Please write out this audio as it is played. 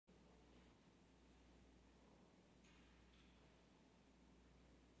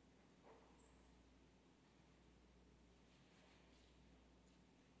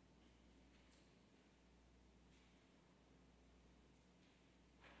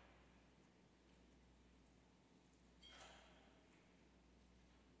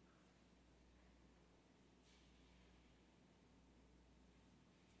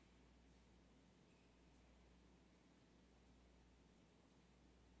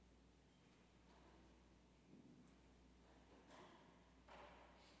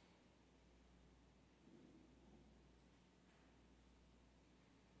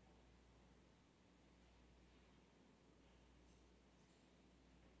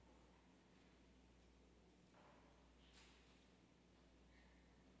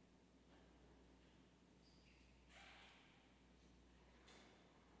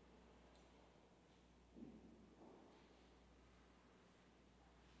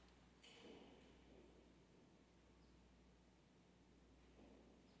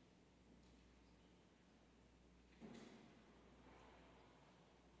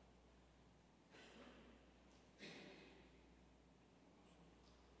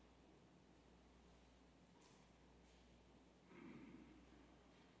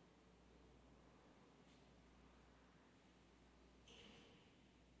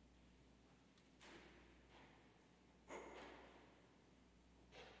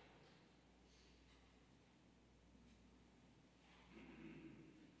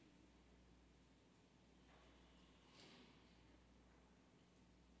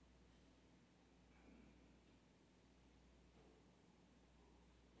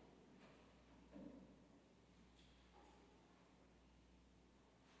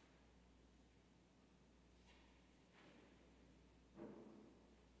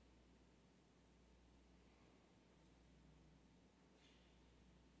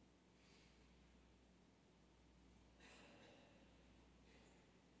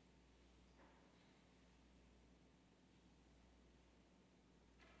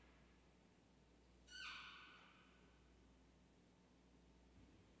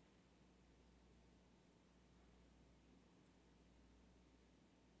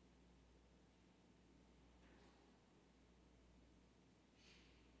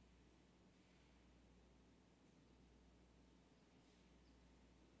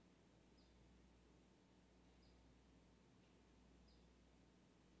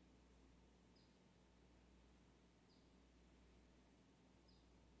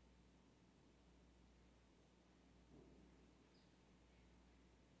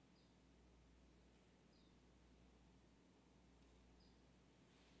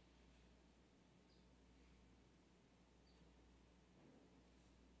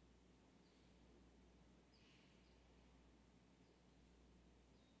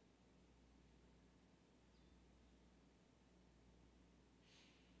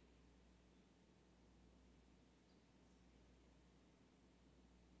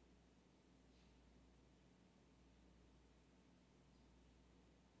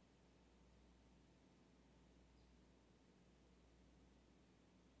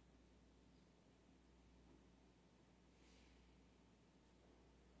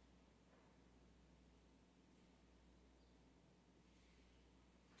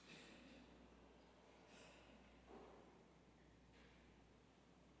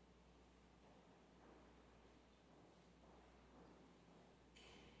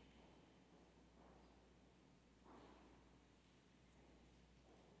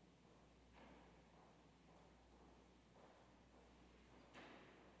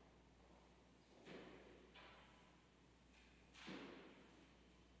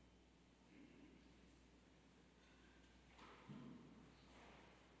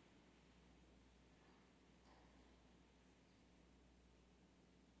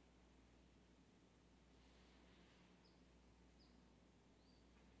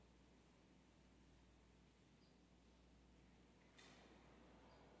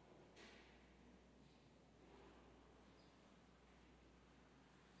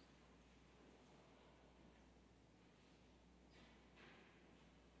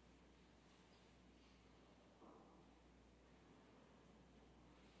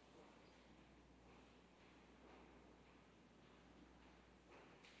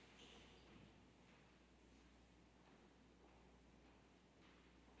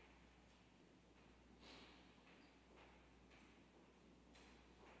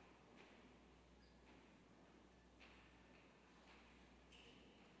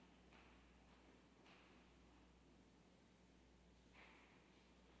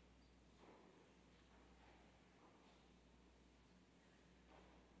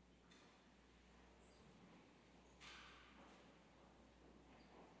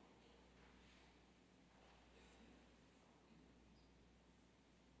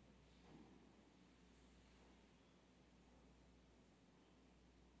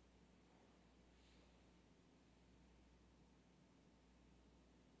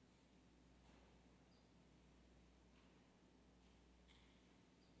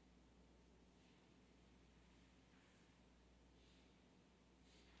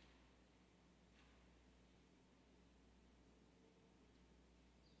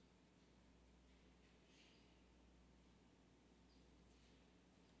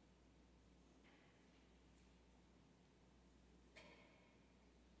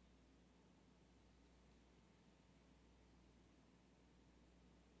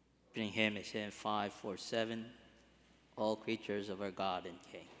Bring him as hymn 547, all creatures of our God and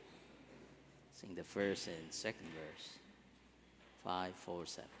King. Sing the first and second verse,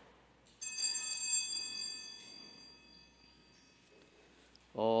 547.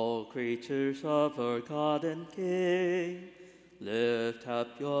 All creatures of our God and King, lift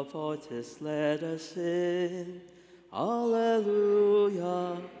up your voices, let us sing.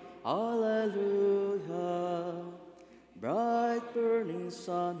 Alleluia, alleluia. Bright burning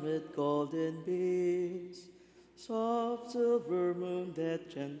sun with golden beams, soft silver moon that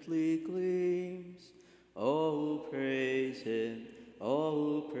gently gleams. Oh, praise him,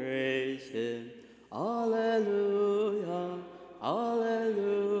 oh, praise him. Alleluia,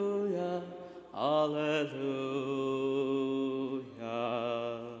 alleluia, alleluia.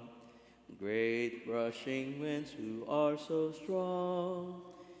 Great rushing winds who are so strong,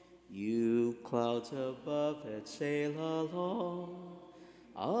 you clouds above that sail along.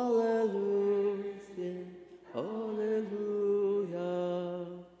 Alleluia, alleluia.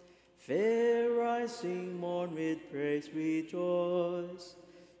 Fair rising morn with praise rejoice.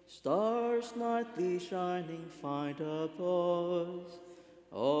 Stars nightly shining find a voice.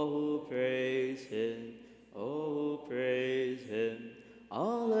 Oh, praise him, oh, praise him.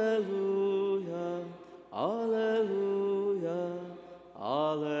 Alleluia, alleluia,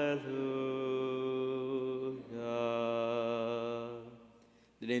 alleluia.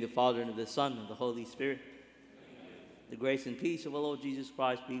 In the name of the Father, and of the Son, and of the Holy Spirit. Amen. The grace and peace of our Lord Jesus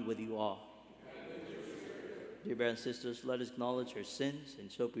Christ be with you all. Dear brothers and sisters, let us acknowledge our sins and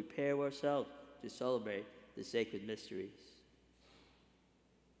so prepare ourselves to celebrate the sacred mysteries.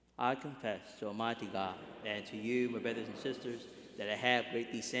 I confess to Almighty God and to you, my brothers and sisters, that I have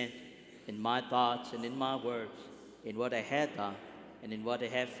greatly sinned in my thoughts and in my words, in what I had done and in what I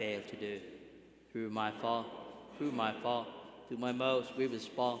have failed to do. Through my fault, through my most grievous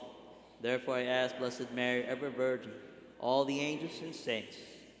fault. Therefore I ask Blessed Mary, ever Virgin, all the angels and saints,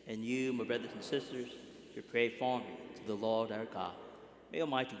 and you, my brothers and sisters, to pray for me to the Lord our God. May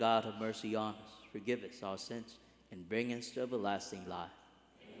Almighty God have mercy on us, forgive us our sins, and bring us to everlasting life.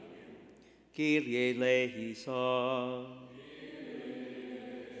 Amen. Kyrie eleison.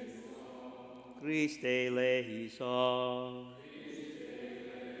 Christe eleison.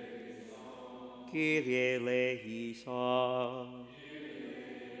 Kyrie eleison.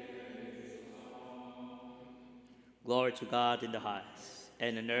 Glory to God in the highest,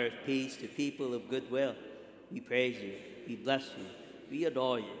 and on earth peace to people of good will. We praise you, we bless you, we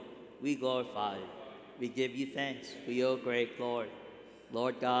adore you, we glorify you. We give you thanks for your great glory.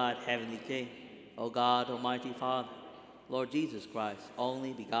 Lord God, heavenly King, O God, almighty Father, Lord Jesus Christ,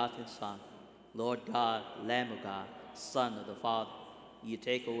 only begotten Son, Lord God, Lamb of God, Son of the Father, you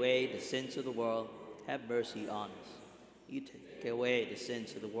take away the sins of the world, have mercy on us. You take away the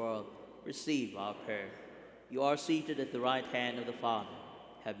sins of the world, receive our prayer. You are seated at the right hand of the Father,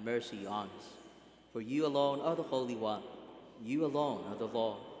 have mercy on us. For you alone are the Holy One, you alone are the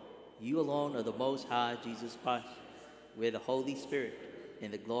Lord, you alone are the Most High Jesus Christ, with the Holy Spirit,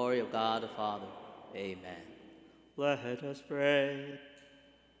 in the glory of God the Father. Amen. Let us pray.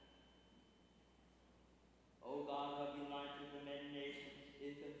 O God, who have united the many nations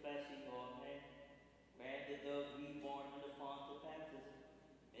in confessing your name, grant that those reborn in the font of baptism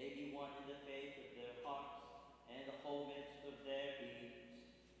may be one in the faith of their hearts and the whole midst of their beings.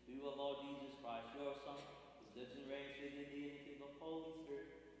 Through our Lord Jesus Christ, your Son, who lives and reigns with you in the unity of the Holy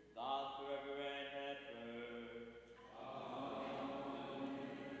Spirit, God forever and ever. Amen.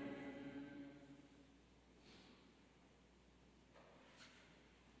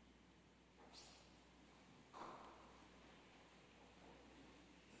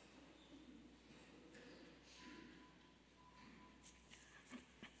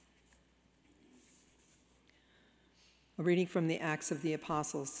 A reading from the Acts of the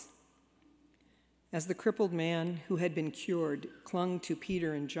Apostles. As the crippled man who had been cured clung to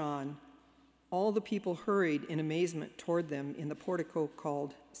Peter and John, all the people hurried in amazement toward them in the portico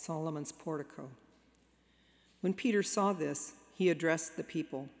called Solomon's Portico. When Peter saw this, he addressed the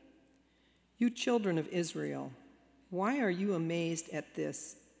people. "You children of Israel, why are you amazed at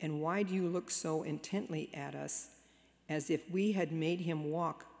this, and why do you look so intently at us, as if we had made him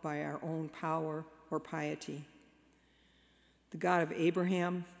walk by our own power or piety? The God of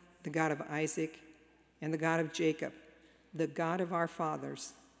Abraham, the God of Isaac, and the God of Jacob, the God of our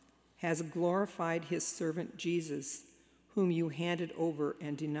fathers, has glorified his servant Jesus, whom you handed over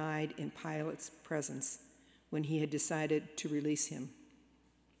and denied in Pilate's presence when he had decided to release him.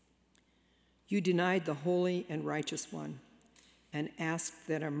 You denied the holy and righteous one and asked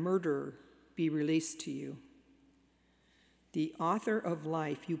that a murderer be released to you. The author of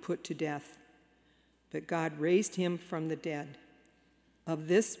life you put to death, but God raised him from the dead. Of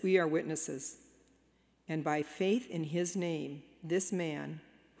this we are witnesses. And by faith in his name, this man,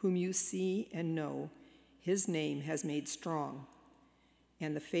 whom you see and know, his name has made strong.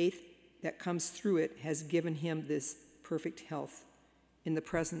 And the faith that comes through it has given him this perfect health in the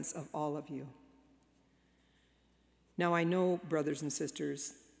presence of all of you. Now I know, brothers and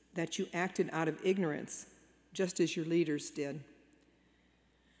sisters, that you acted out of ignorance, just as your leaders did.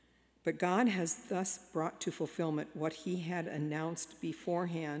 But God has thus brought to fulfillment what he had announced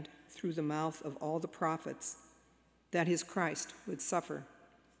beforehand through the mouth of all the prophets, that his Christ would suffer.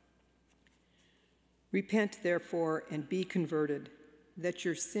 Repent, therefore, and be converted, that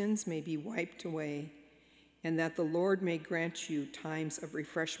your sins may be wiped away, and that the Lord may grant you times of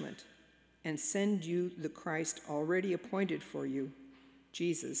refreshment, and send you the Christ already appointed for you,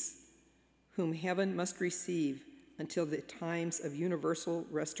 Jesus, whom heaven must receive until the times of universal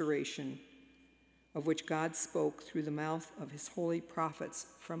restoration, of which God spoke through the mouth of his holy prophets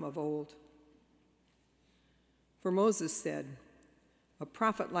from of old. For Moses said, "A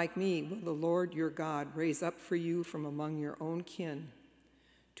prophet like me will the Lord your God raise up for you from among your own kin.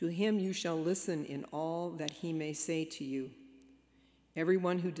 To him you shall listen in all that he may say to you.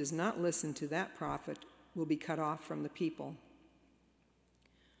 Everyone who does not listen to that prophet will be cut off from the people."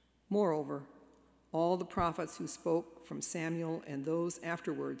 Moreover, all the prophets who spoke from Samuel and those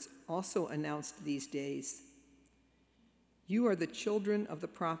afterwards also announced these days. You are the children of the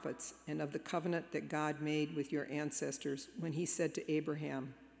prophets and of the covenant that God made with your ancestors when he said to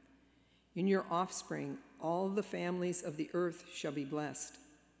Abraham, "In your offspring all the families of the earth shall be blessed."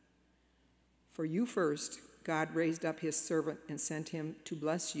 For you first, God raised up his servant and sent him to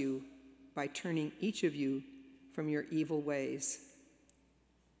bless you by turning each of you from your evil ways.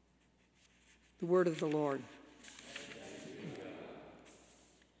 The word of the Lord.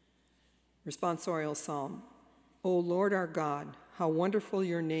 Responsorial Psalm. O Lord our God, how wonderful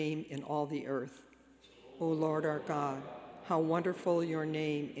your name in all the earth. O Lord our God, how wonderful your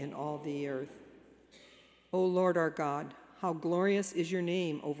name in all the earth. O Lord our God, how glorious is your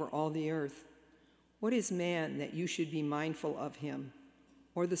name over all the earth. What is man that you should be mindful of him,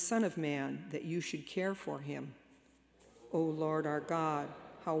 or the Son of Man that you should care for him? O Lord our God,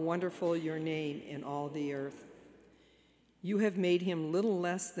 how wonderful your name in all the earth. You have made him little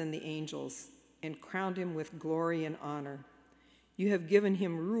less than the angels and crowned him with glory and honor. You have given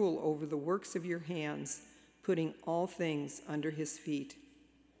him rule over the works of your hands, putting all things under his feet.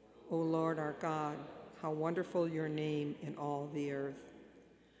 O Lord our God, how wonderful your name in all the earth.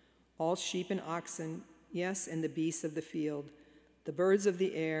 All sheep and oxen, yes, and the beasts of the field, the birds of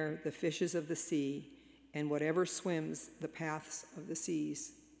the air, the fishes of the sea, and whatever swims the paths of the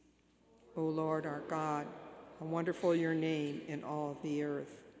seas. O Lord our God, how wonderful your name in all the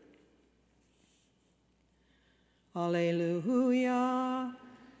earth. Alleluia,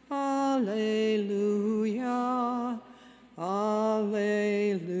 alleluia, alleluia.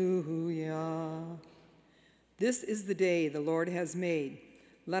 This is the day the Lord has made.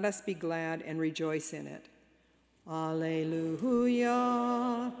 Let us be glad and rejoice in it. Alleluia,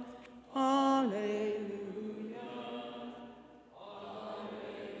 alleluia.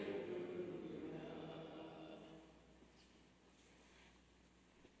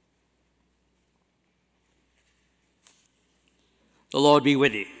 The Lord be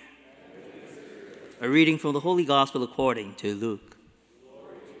with you. A reading from the Holy Gospel according to Luke.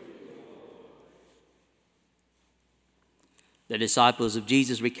 The disciples of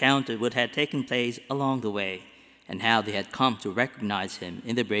Jesus recounted what had taken place along the way and how they had come to recognize him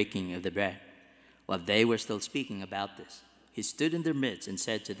in the breaking of the bread. While they were still speaking about this, he stood in their midst and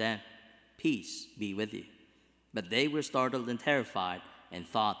said to them, "Peace be with you." But they were startled and terrified and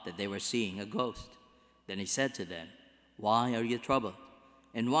thought that they were seeing a ghost. Then he said to them, "Why are you troubled?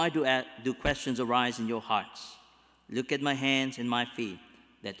 And why do questions arise in your hearts? Look at my hands and my feet,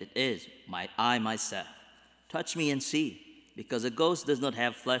 that it is I myself. Touch me and see, because a ghost does not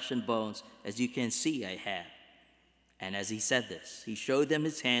have flesh and bones, as you can see I have." And as he said this, he showed them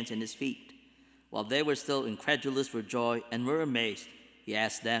his hands and his feet. While they were still incredulous for joy and were amazed, he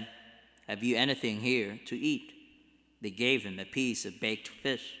asked them, "Have you anything here to eat?" They gave him a piece of baked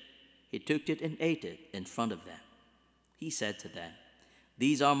fish. He took it and ate it in front of them. He said to them,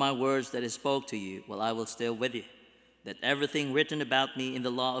 "These are my words that I spoke to you while I was still with you, that everything written about me in the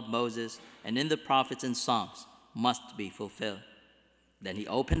law of Moses and in the prophets and Psalms must be fulfilled." Then he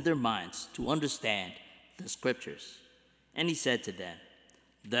opened their minds to understand the scriptures. And he said to them,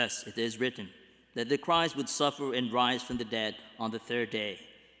 "Thus it is written, that the Christ would suffer and rise from the dead on the third day,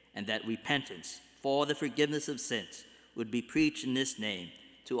 and that repentance for the forgiveness of sins would be preached in this name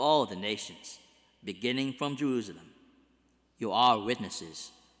to all the nations, beginning from Jerusalem. You are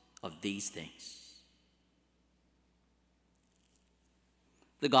witnesses of these things.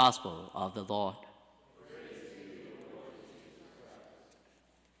 The Gospel of the Lord.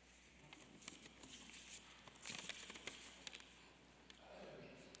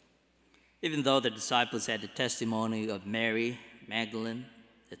 Even though the disciples had the testimony of Mary Magdalene,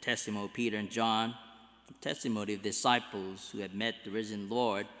 the testimony of Peter and John, the testimony of disciples who had met the risen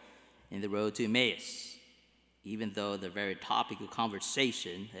Lord in the road to Emmaus, even though the very topic of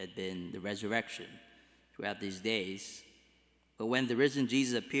conversation had been the resurrection throughout these days. But when the risen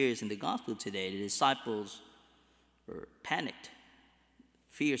Jesus appears in the gospel today, the disciples were panicked,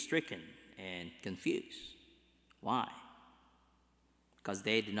 fear-stricken, and confused. Why? Because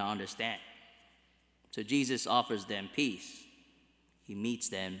they did not understand. So Jesus offers them peace. He meets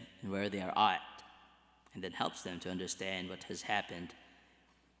them where they are at, and then helps them to understand what has happened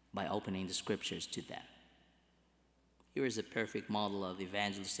by opening the scriptures to them. Here is a perfect model of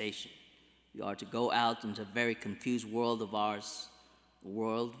evangelization. We are to go out into a very confused world of ours, a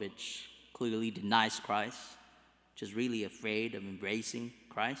world which clearly denies Christ, which is really afraid of embracing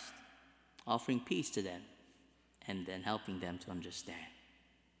Christ, offering peace to them, and then helping them to understand.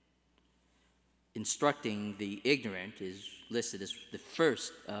 Instructing the ignorant is listed as the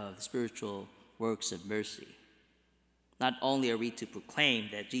first of the spiritual works of mercy. Not only are we to proclaim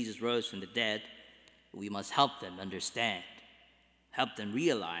that Jesus rose from the dead, but we must help them understand, help them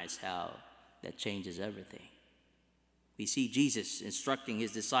realize how that changes everything. We see Jesus instructing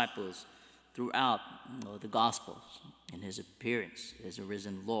his disciples throughout the Gospels in his appearance as a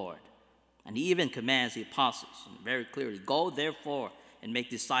risen Lord. And he even commands the apostles very clearly, "Go therefore and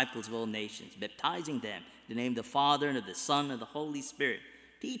make disciples of all nations, baptizing them in the name of the Father and of the Son and of the Holy Spirit,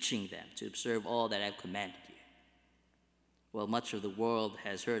 teaching them to observe all that I have commanded you." Well, much of the world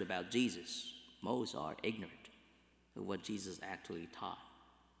has heard about Jesus. Most are ignorant of what Jesus actually taught,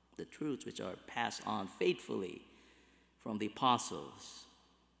 the truths which are passed on faithfully from the apostles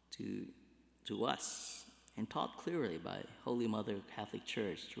to us and taught clearly by Holy Mother Catholic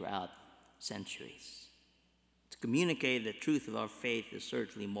Church throughout centuries. To communicate the truth of our faith is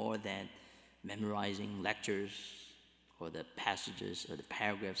certainly more than memorizing lectures or the passages or the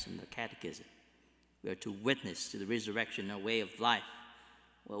paragraphs in the catechism. We are to witness to the resurrection, our way of life,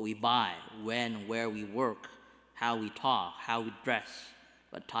 what we buy, when and where we work, how we talk, how we dress,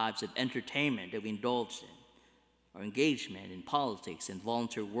 what types of entertainment that we indulge in, our engagement in politics and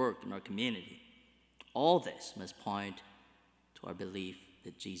volunteer work in our community. All this must point to our belief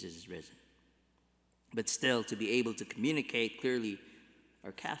that Jesus is risen. But still, to be able to communicate clearly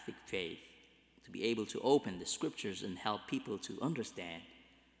our Catholic faith, to be able to open the scriptures and help people to understand,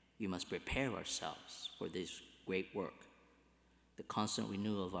 we must prepare ourselves for this great work, the constant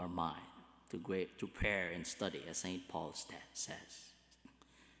renewal of our mind, to prayer and study, as St. Paul says.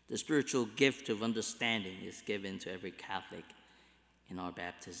 The spiritual gift of understanding is given to every Catholic in our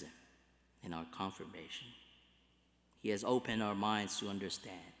baptism, in our confirmation. He has opened our minds to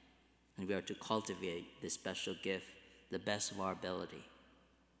understand, and we are to cultivate this special gift the best of our ability,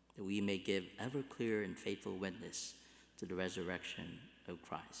 that we may give ever clear and faithful witness to the resurrection of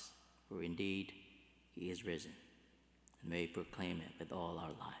Christ, for indeed he is risen, and may we proclaim it with all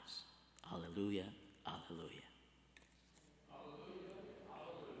our lives. Alleluia, alleluia.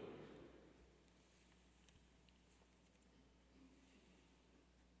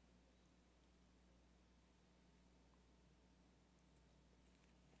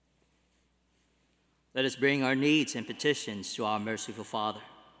 Let us bring our needs and petitions to our merciful Father.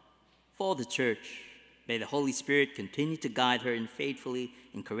 For the Church, may the Holy Spirit continue to guide her in faithfully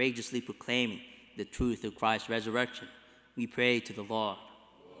and courageously proclaiming the truth of Christ's resurrection. We pray to the Lord.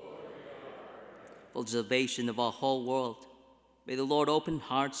 For the salvation of our whole world, may the Lord open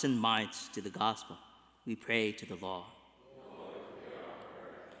hearts and minds to the gospel. We pray to the Lord.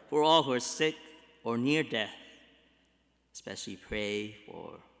 For all who are sick or near death, especially pray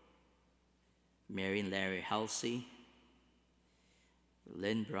for Mary and Larry Halsey,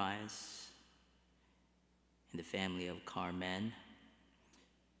 Lynn Bryce, and the family of Carmen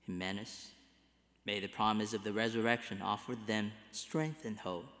Jimenez. May the promise of the resurrection offer them strength and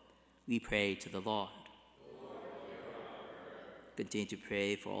hope. We pray to the Lord. Continue to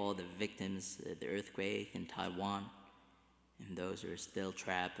pray for all the victims of the earthquake in Taiwan and those who are still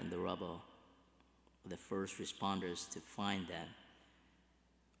trapped in the rubble, the first responders to find them.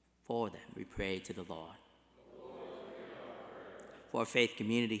 For them, we pray to the Lord. For our faith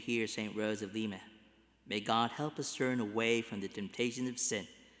community here, St. Rose of Lima, may God help us turn away from the temptation of sin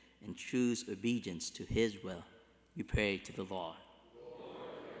and choose obedience to his will. We pray to the Lord.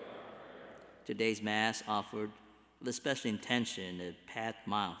 Today's Mass offered with a special intention of Pat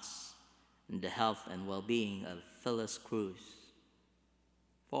Miles and the health and well-being of Phyllis Cruz.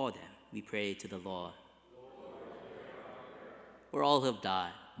 For them, we pray to the Lord. For all who have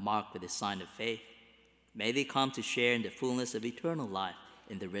died, marked with the sign of faith, may they come to share in the fullness of eternal life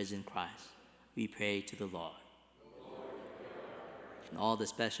in the risen Christ. We pray to the Lord. And all the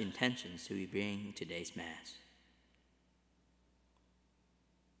special intentions that we bring in today's Mass.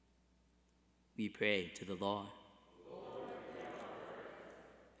 We pray to the Lord.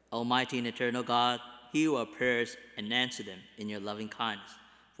 Almighty and eternal God, hear our prayers and answer them in your loving kindness.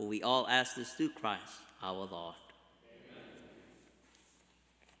 For we all ask this through Christ our Lord.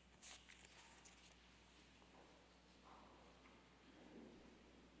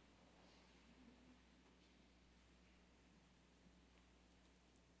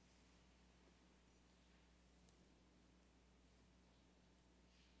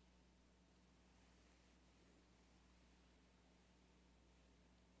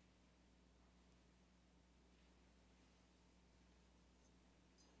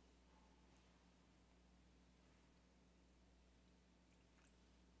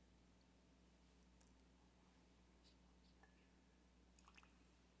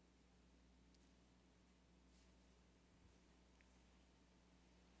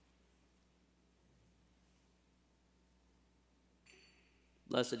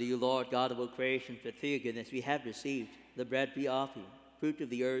 Blessed are you, Lord, God of all creation, for through your goodness we have received the bread we offer you, fruit of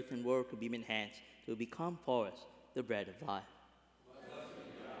the earth and work of human hands, to become for us the bread of life.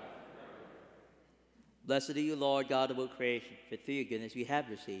 Blessed are you, Lord, God of all creation, for through your goodness we have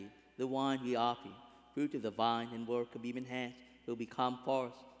received the wine we offer you, fruit of the vine and work of human hands, to become for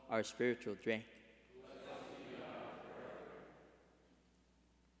us our spiritual drink.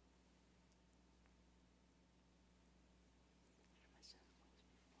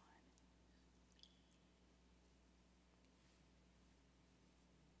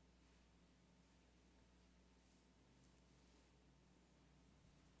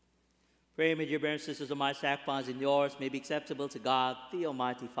 Pray, my dear brothers and sisters, of my sacrifice and yours may be acceptable to God, the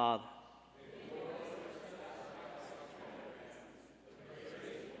Almighty Father.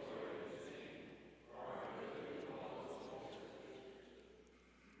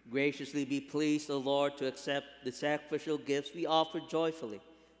 Graciously be pleased, O Lord, to accept the sacrificial gifts we offer joyfully,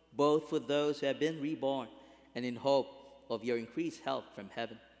 both for those who have been reborn and in hope of your increased help from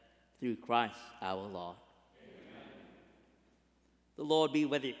heaven, through Christ our Lord. Amen. The Lord be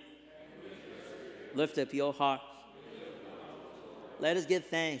with you. Lift up your hearts. Let us give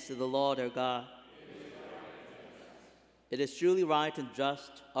thanks to the Lord our God. It is truly right and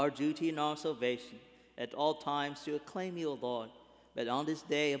just, our duty and our salvation, at all times to acclaim you, O Lord, but on this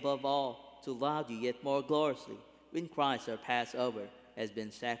day above all, to laud you yet more gloriously, when Christ our Passover has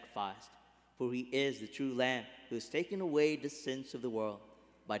been sacrificed. For he is the true Lamb who has taken away the sins of the world.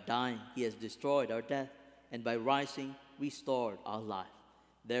 By dying, he has destroyed our death, and by rising, restored our life.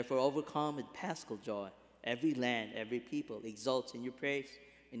 Therefore, overcome with paschal joy, every land, every people exults in your praise,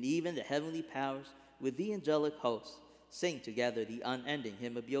 and even the heavenly powers with the angelic hosts sing together the unending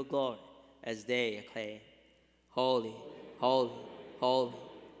hymn of your glory as they acclaim, Holy, holy, holy,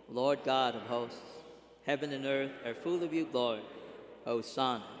 Lord God of hosts. Heaven and earth are full of your glory.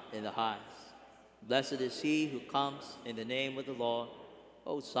 Hosanna in the highest. Blessed is he who comes in the name of the Lord.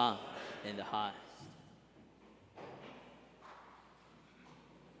 Hosanna in the highest.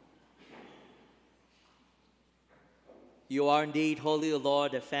 You are indeed holy, O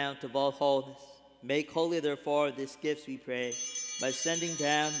Lord, the fount of all holiness. Make holy, therefore, these gifts, we pray, by sending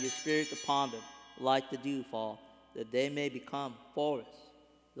down your Spirit upon them like the dewfall, that they may become for us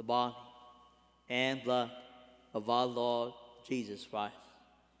the body and blood of our Lord Jesus Christ.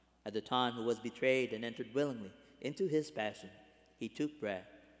 At the time he was betrayed and entered willingly into his passion, he took bread,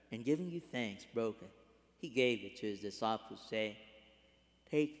 and giving you thanks, broke it. He gave it to his disciples, saying,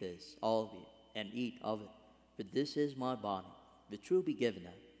 Take this, all of you, and eat of it. For this is my body, which will be given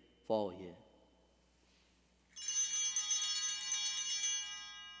up for you.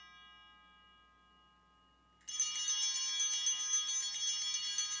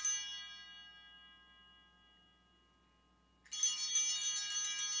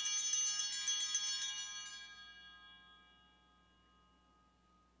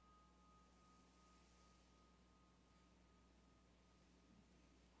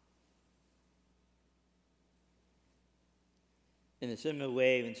 In a similar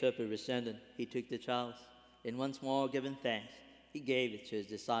way, when supper was ended, he took the chalice, and once more giving thanks, he gave it to his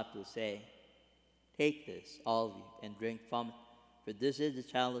disciples, saying, Take this, all of you, and drink from it, for this is the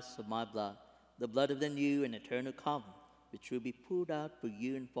chalice of my blood, the blood of the new and eternal covenant, which will be poured out for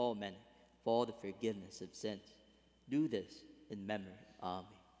you and for many, for the forgiveness of sins. Do this in memory of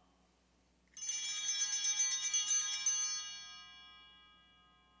me.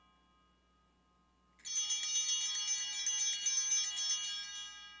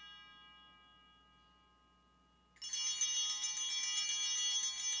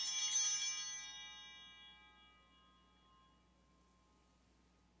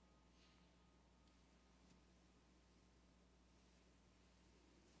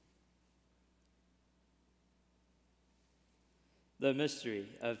 The mystery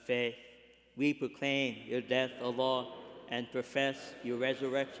of faith. We proclaim your death, O Lord, and profess your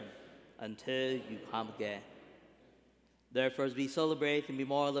resurrection until you come again. Therefore, as we celebrate the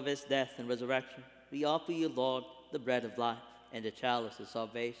memorial of his death and resurrection, we offer you, Lord, the bread of life and the chalice of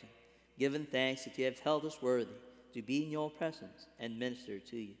salvation, giving thanks that you have held us worthy to be in your presence and minister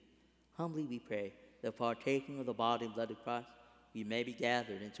to you. Humbly we pray that partaking of the body and blood of Christ, we may be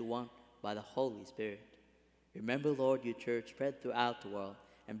gathered into one by the Holy Spirit. Remember, Lord, your church spread throughout the world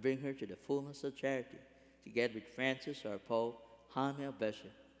and bring her to the fullness of charity, together with Francis, our Pope, Jaime, our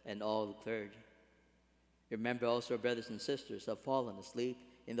Bishop, and all the clergy. Remember also our brothers and sisters who have fallen asleep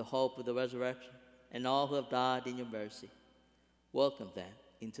in the hope of the resurrection, and all who have died in your mercy. Welcome them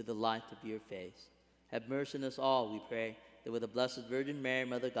into the light of your face. Have mercy on us all, we pray, that with the Blessed Virgin Mary,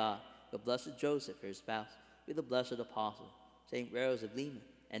 Mother of God, the Blessed Joseph, her spouse, with the blessed Apostle, St. Rose of Lima,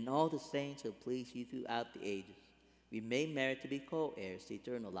 and all the saints who please you throughout the ages, we may merit to be co-heirs to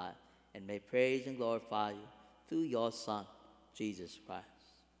eternal life, and may praise and glorify you through your Son, Jesus Christ.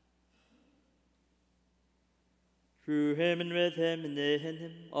 Through him and with him and in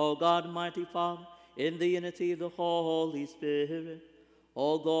him, O God Almighty Father, in the unity of the Holy Spirit,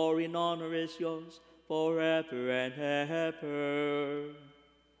 all glory and honor is yours forever and ever.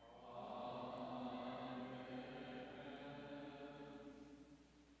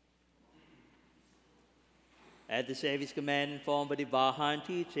 At the Savior's command, informed by divine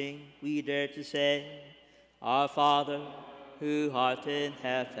teaching, we dare to say, Our Father, who art in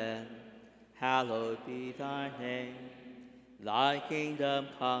heaven, hallowed be thy name. Thy kingdom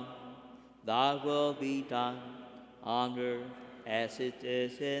come, thy will be done, on earth as it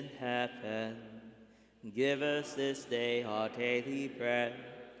is in heaven. Give us this day our daily bread,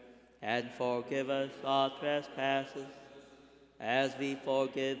 and forgive us our trespasses, as we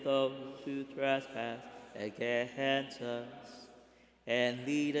forgive those who trespass against us. And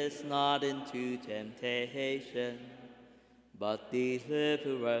lead us not into temptation, but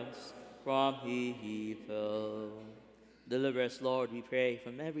deliver us from evil. Deliver us, Lord, we pray,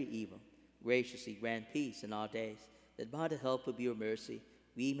 from every evil. Graciously grant peace in our days, that by the help of your mercy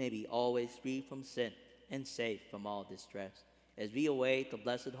we may be always free from sin and safe from all distress, as we await the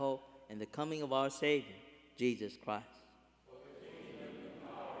blessed hope and the coming of our Savior, Jesus Christ.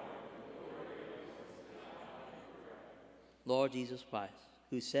 Lord Jesus Christ,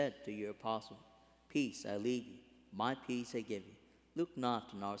 who said to your apostle, Peace I leave you, my peace I give you. Look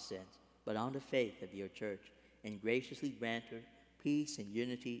not on our sins, but on the faith of your church, and graciously grant her peace and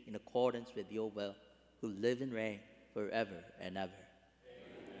unity in accordance with your will, who live and reign forever and ever.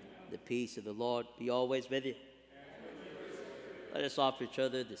 Amen. The peace of the Lord be always with you. Let us offer each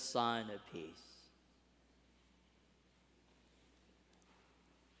other the sign of peace.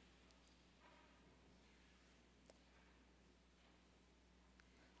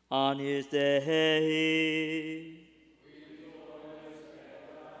 On his day,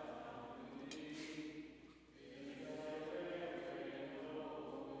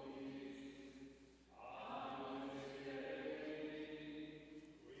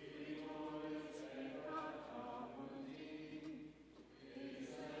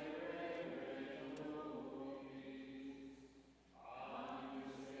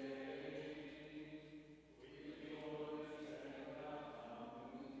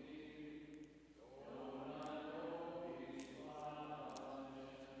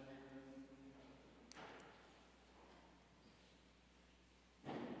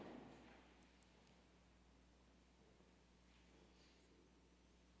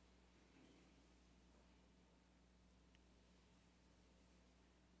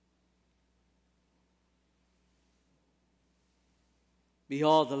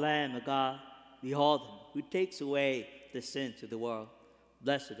 behold the Lamb of God, behold him who takes away the sins of the world.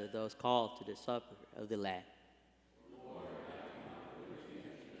 Blessed are those called to the supper of the Lamb.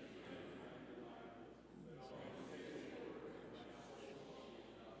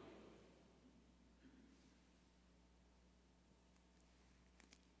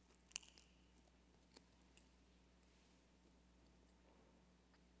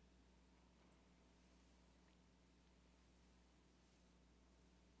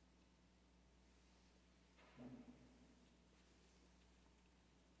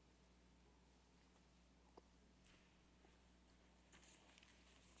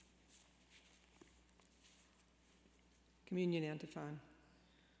 Communion Antiphon.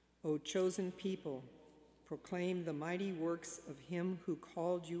 O chosen people, proclaim the mighty works of him who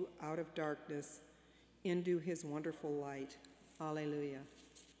called you out of darkness into his wonderful light. Alleluia.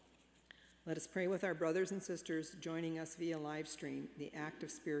 Let us pray with our brothers and sisters joining us via live stream, the act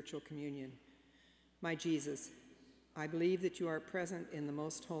of spiritual communion. My Jesus, I believe that you are present in the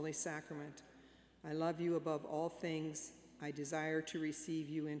most holy sacrament. I love you above all things. I desire to receive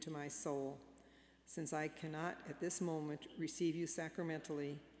you into my soul. Since I cannot at this moment receive you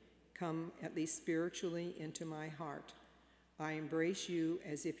sacramentally, come at least spiritually into my heart. I embrace you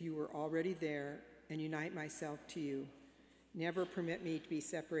as if you were already there and unite myself to you. Never permit me to be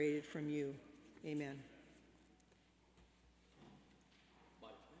separated from you. Amen.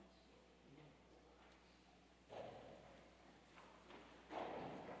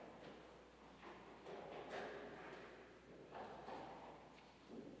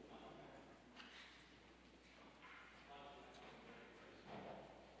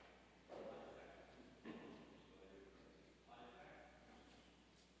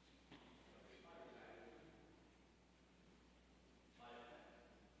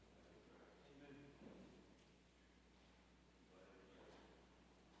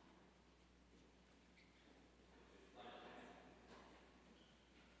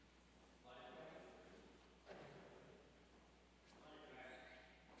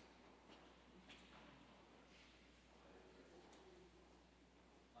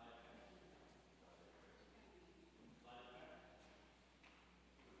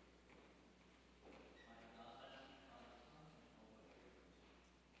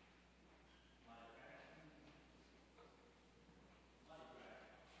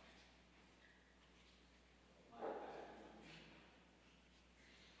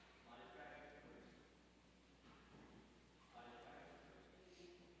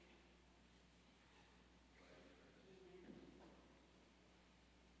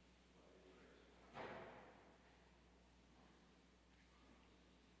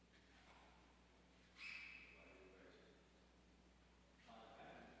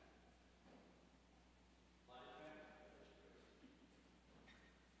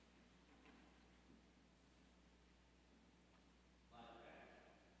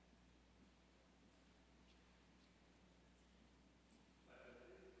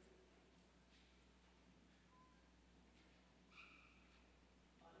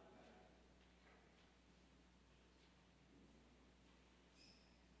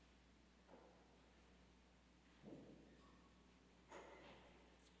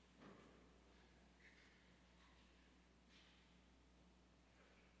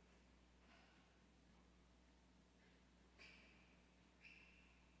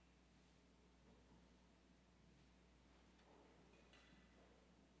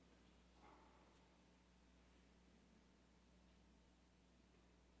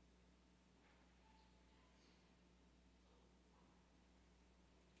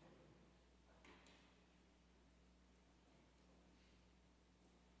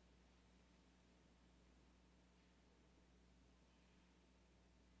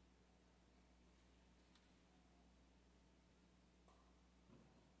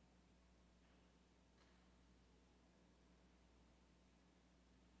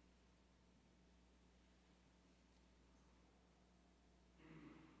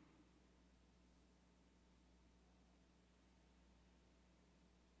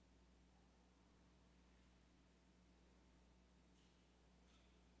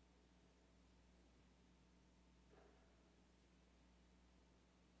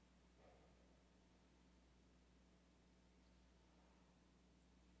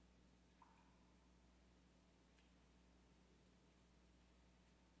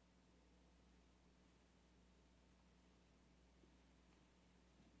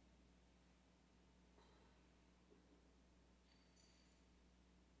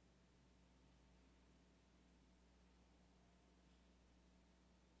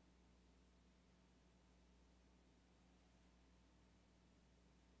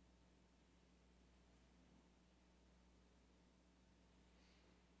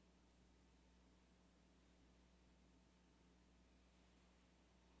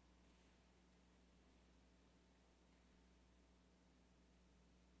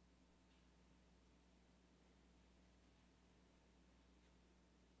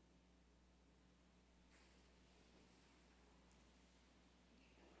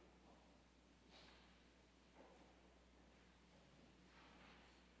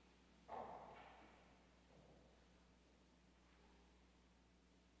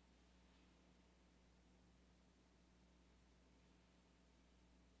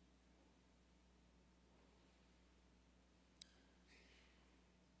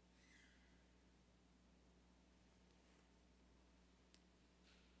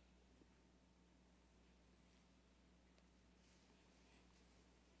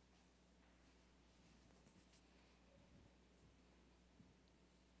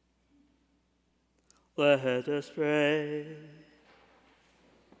 Let us pray.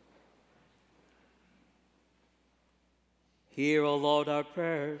 Hear, O Lord, our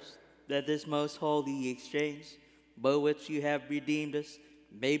prayers, that this most holy exchange, by which you have redeemed us,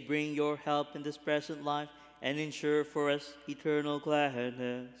 may bring your help in this present life and ensure for us eternal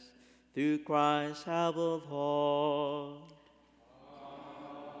gladness. Through Christ our Lord.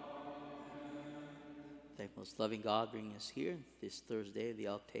 Thank most loving God, bringing us here this Thursday, the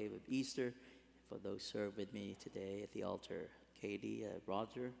Octave of Easter. For those served with me today at the altar, Katie,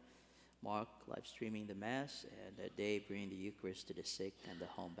 Roger, Mark, live streaming the Mass, and Dave bringing the Eucharist to the sick and the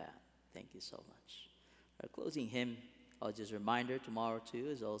homebound. Thank you so much. Our closing hymn, just a reminder, tomorrow too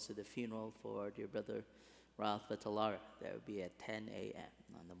is also the funeral for dear brother Ralph Vatalara. That will be at 10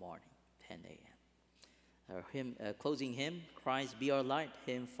 a.m. on the morning, 10 a.m. Our hymn, closing hymn, Christ be our light,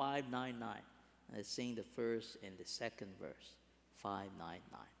 hymn 599. Let's sing the first and the second verse,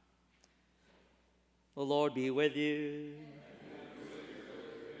 599. The Lord be with you.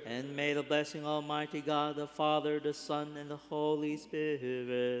 And may the blessing of Almighty God, the Father, the Son, and the Holy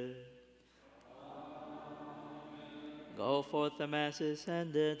Spirit go forth. The Mass is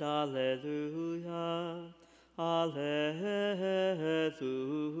ended. Alleluia. Alleluia.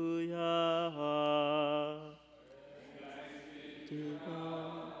 To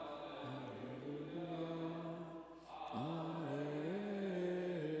God.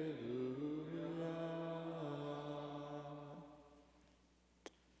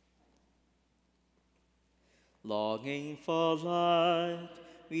 Longing for light,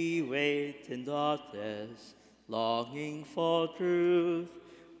 we wait in darkness. Longing for truth,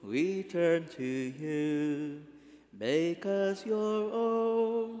 we turn to you. Make us your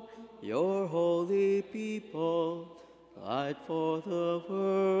own, your holy people, light for the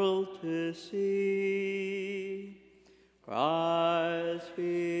world to see. Christ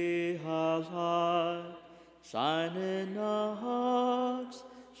be our light, shine in our hearts,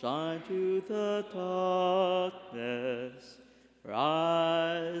 shine to the darkness.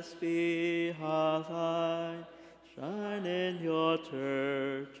 Rise, be our light, shine in your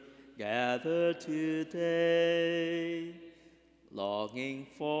church, gather today. Longing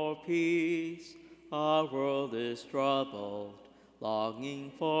for peace, our world is troubled.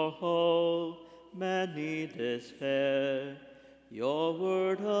 Longing for hope, many despair. Your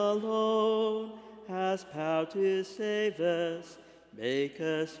word alone has power to save us. Make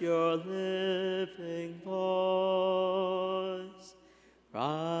us your living voice.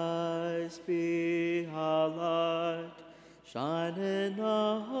 Christ be our light, shine in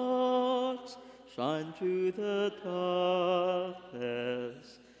our hearts, shine through the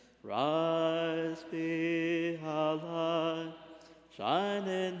darkness. Rise, be our light, shine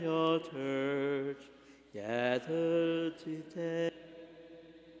in your church, gather today.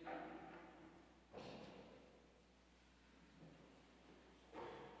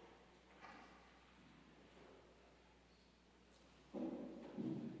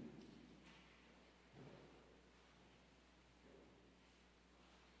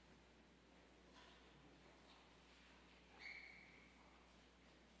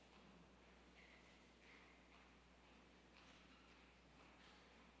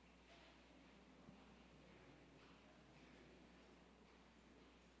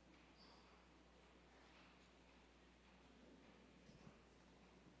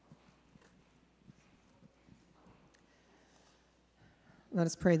 Let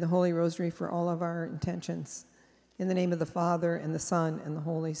us pray the Holy Rosary for all of our intentions. In the name of the Father, and the Son, and the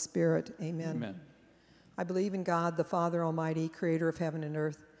Holy Spirit. Amen. Amen. I believe in God, the Father Almighty, creator of heaven and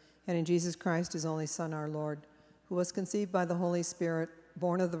earth, and in Jesus Christ, his only Son, our Lord, who was conceived by the Holy Spirit,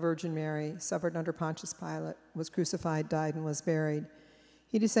 born of the Virgin Mary, suffered under Pontius Pilate, was crucified, died, and was buried.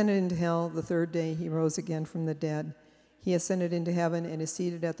 He descended into hell. The third day he rose again from the dead. He ascended into heaven and is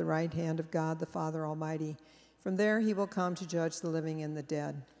seated at the right hand of God, the Father Almighty. From there he will come to judge the living and the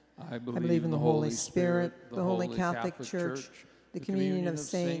dead. I believe in the Holy Spirit, the Holy Catholic Church, the communion of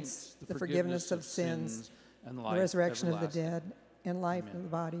saints, the forgiveness of sins, and the life resurrection of the dead, and life of the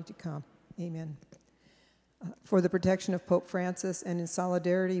body to come. Amen. For the protection of Pope Francis and in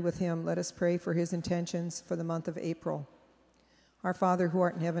solidarity with him, let us pray for his intentions for the month of April. Our Father, who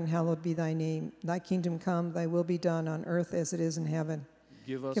art in heaven, hallowed be thy name. Thy kingdom come, thy will be done on earth as it is in heaven.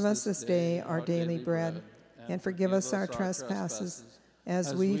 Give us this day our daily bread, and forgive us our trespasses,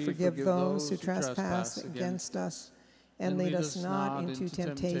 as we forgive those who trespass against us. And lead us not into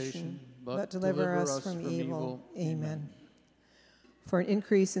temptation, but deliver us from evil. Amen. For an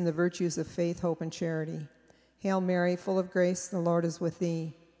increase in the virtues of faith, hope, and charity. Hail Mary, full of grace, the Lord is with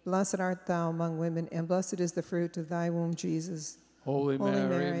thee. Blessed art thou among women, and blessed is the fruit of thy womb, Jesus. Holy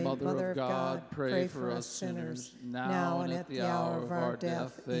Mary, Mother of God, pray for us sinners, now and at the hour of our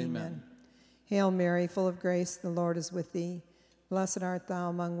death. Amen. Hail Mary, full of grace, the Lord is with thee. Blessed art thou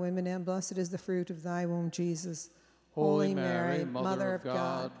among women, and blessed is the fruit of thy womb, Jesus. Holy Mary, Mother of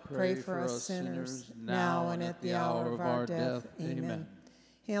God, pray for us sinners, now and at the hour of our death. Amen.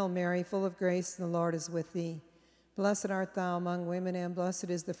 Hail Mary, full of grace, the Lord is with thee. Blessed art thou among women, and blessed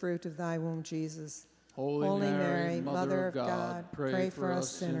is the fruit of thy womb, Jesus. Holy Mary, Mother of God, pray for us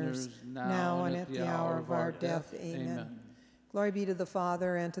sinners, now and at the hour of our death. Amen. Glory be to the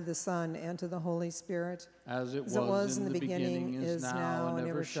Father, and to the Son, and to the Holy Spirit. As it was in the beginning, is now, and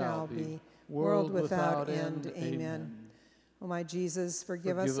ever shall be, world without end. Amen. O my Jesus,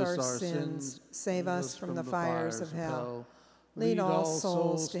 forgive us our sins, save us from the fires of hell. Lead all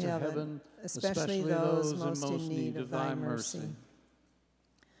souls to heaven, especially those most in need of thy mercy.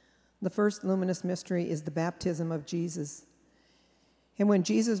 The first luminous mystery is the baptism of Jesus. And when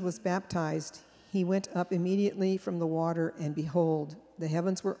Jesus was baptized, he went up immediately from the water, and behold, the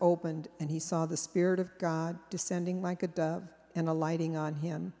heavens were opened, and he saw the Spirit of God descending like a dove and alighting on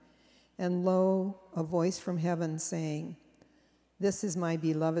him. And lo, a voice from heaven saying, "This is my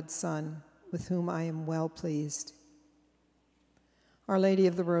beloved Son, with whom I am well pleased." Our Lady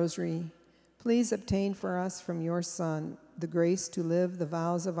of the Rosary, please obtain for us from your Son the grace to live the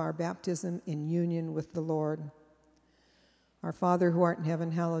vows of our baptism in union with the Lord. Our Father, who art in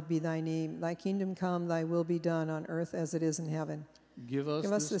heaven, hallowed be thy name. Thy kingdom come, thy will be done on earth as it is in heaven. Give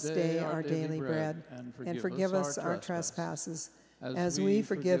us this day our daily bread, and forgive us our trespasses, as we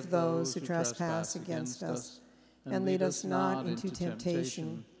forgive those who trespass against us. And lead us not into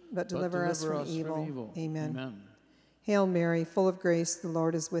temptation, but deliver us from evil. Amen. Hail Mary, full of grace, the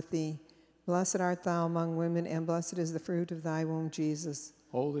Lord is with thee. Blessed art thou among women, and blessed is the fruit of thy womb, Jesus.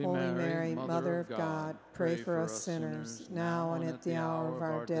 Holy Mary, Mother of God, pray for us sinners, now and at the hour of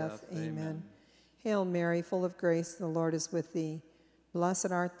our death. Amen. Hail Mary, full of grace, the Lord is with thee.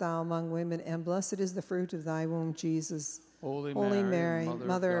 Blessed art thou among women, and blessed is the fruit of thy womb, Jesus. Holy Mary,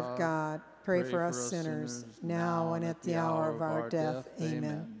 Mother of God, pray for us sinners, now and at the hour of our death.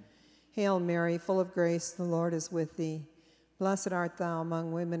 Amen. Hail Mary, full of grace, the Lord is with thee. Blessed art thou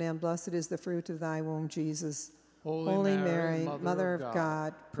among women, and blessed is the fruit of thy womb, Jesus. Holy Mary, Mother of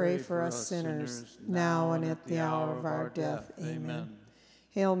God, pray for us sinners, now and at the hour of our death. Amen.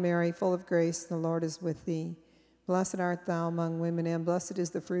 Hail Mary, full of grace, the Lord is with thee. Blessed art thou among women, and blessed is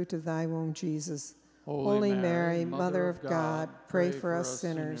the fruit of thy womb, Jesus. Holy Mary, Mother of God, pray for us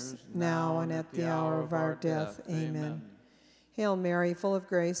sinners, now and at the hour of our death. Amen. Hail Mary, full of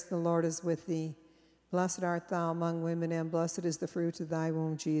grace, the Lord is with thee. Blessed art thou among women, and blessed is the fruit of thy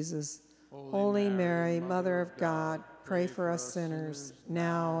womb, Jesus. Holy Mary, Mother of God, pray for us sinners,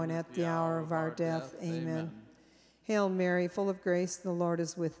 now and at the hour of our death. Amen. Hail Mary, full of grace, the Lord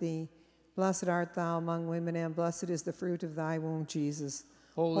is with thee. Blessed art thou among women, and blessed is the fruit of thy womb, Jesus.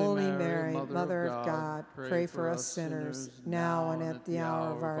 Holy Mary, Mother of God, pray for us sinners, now and at the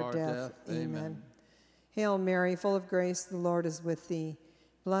hour of our death. Amen. Hail Mary, full of grace, the Lord is with thee.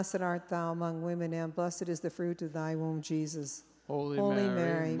 Blessed art thou among women, and blessed is the fruit of thy womb, Jesus. Holy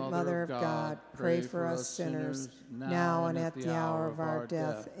Mary, Mother of God, pray for us sinners, now and at the hour of our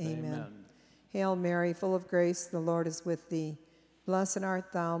death. Amen. Hail Mary, full of grace, the Lord is with thee. Blessed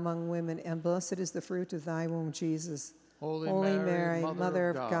art thou among women, and blessed is the fruit of thy womb, Jesus. Holy Mary, Mother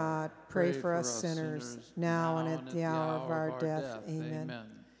of God, pray for us sinners, now and at the hour of our death. Amen.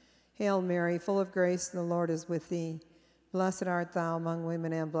 Hail Mary, full of grace, the Lord is with thee. Blessed art thou among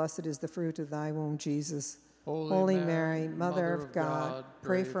women, and blessed is the fruit of thy womb, Jesus. Holy Mary, Mother of God,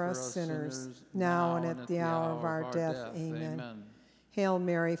 pray for us sinners, now and at the hour of our death. Amen. Hail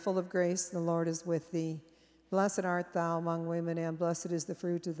Mary, full of grace, the Lord is with thee. Blessed art thou among women, and blessed is the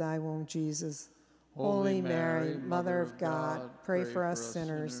fruit of thy womb, Jesus. Holy Mary, Mother of God, pray for us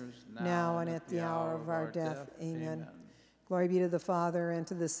sinners, now and at the hour of our death. Amen. Glory be to the Father, and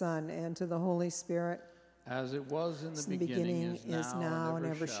to the Son, and to the Holy Spirit. As it was in the beginning, is now, and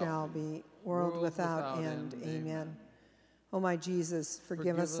ever shall be, world without end. Amen. O my Jesus,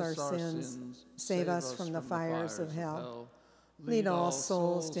 forgive us our sins, save us from the fires of hell. Lead all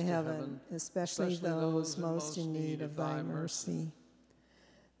souls to heaven, especially those most in need of thy mercy.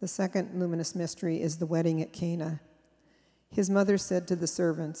 The second luminous mystery is the wedding at Cana. His mother said to the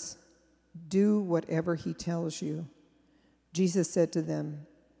servants, "Do whatever he tells you." Jesus said to them,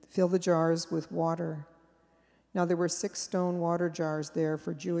 "Fill the jars with water." Now there were 6 stone water jars there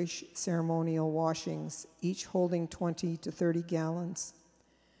for Jewish ceremonial washings, each holding 20 to 30 gallons.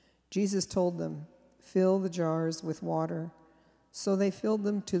 Jesus told them, "Fill the jars with water." So they filled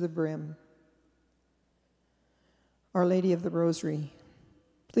them to the brim. Our Lady of the Rosary,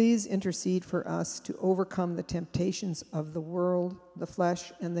 please intercede for us to overcome the temptations of the world, the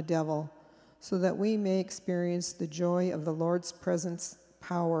flesh, and the devil, so that we may experience the joy of the Lord's presence,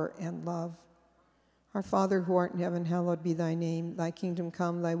 power, and love. Our Father, who art in heaven, hallowed be thy name. Thy kingdom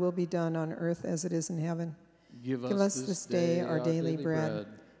come, thy will be done on earth as it is in heaven. Give us this day our daily bread,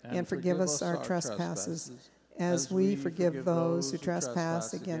 and forgive us our trespasses, as we forgive those who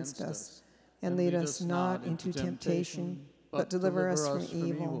trespass against us. And lead us not into temptation, but deliver us from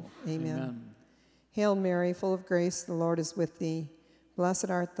evil. Amen. Hail Mary, full of grace, the Lord is with thee.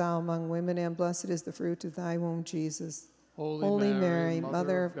 Blessed art thou among women, and blessed is the fruit of thy womb, Jesus. Holy Mary,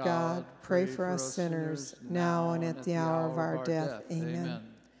 Mother of God, pray for us sinners, now and at the hour of our death. Amen.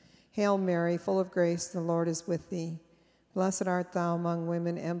 Hail Mary, full of grace, the Lord is with thee. Blessed art thou among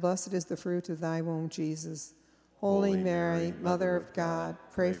women, and blessed is the fruit of thy womb, Jesus. Holy Mary, Mother of God,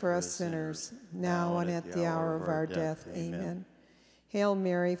 pray for us sinners, now and at the hour of our death. Amen. Hail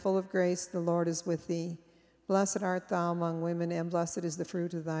Mary, full of grace, the Lord is with thee. Blessed art thou among women, and blessed is the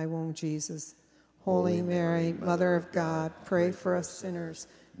fruit of thy womb, Jesus. Holy Mary, Mother of God, pray for us sinners,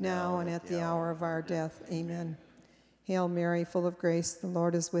 now and at the hour of our death. Amen. Hail Mary, full of grace, the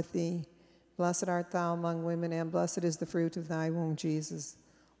Lord is with thee. Blessed art thou among women, and blessed is the fruit of thy womb, Jesus.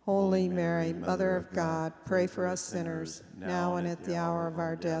 Holy Mary, Mother of God, pray for us sinners, now and at the hour of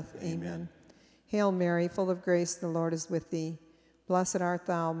our death. Amen. Hail Mary, full of grace, the Lord is with thee. Blessed art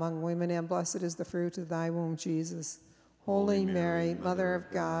thou among women, and blessed is the fruit of thy womb, Jesus. Holy Mary, Mother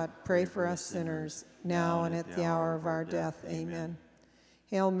of God, pray for us sinners, now and at the hour of our death. Amen.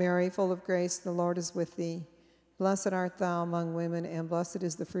 Hail Mary, full of grace, the Lord is with thee. Blessed art thou among women, and blessed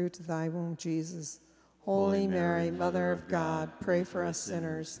is the fruit of thy womb, Jesus. Holy Mary, Mother of God, pray for us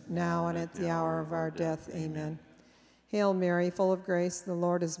sinners, now and at the hour of our death. Amen. Hail Mary, full of grace, the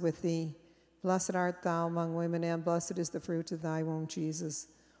Lord is with thee. Blessed art thou among women, and blessed is the fruit of thy womb, Jesus.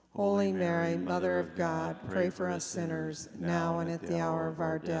 Holy Mary, Mother of God, pray for us sinners, now and at the hour of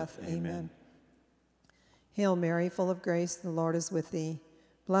our death. Amen. Hail Mary, full of grace, the Lord is with thee.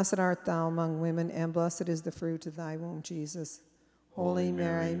 Blessed art thou among women, and blessed is the fruit of thy womb, Jesus. Holy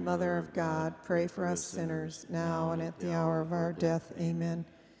Mary, Mother of God, pray for us sinners, now and at the hour of our death. Amen.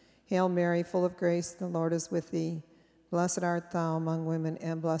 Hail Mary, full of grace, the Lord is with thee. Blessed art thou among women,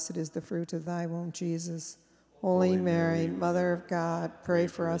 and blessed is the fruit of thy womb, Jesus. Holy Mary, Mother of God, pray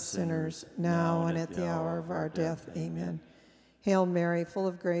for us sinners, now and at the hour of our death. Amen. Hail Mary, full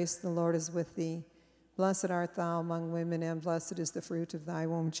of grace, the Lord is with thee. Blessed art thou among women, and blessed is the fruit of thy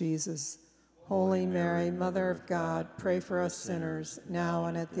womb, Jesus. Holy Mary, Mother of God, pray for us sinners, now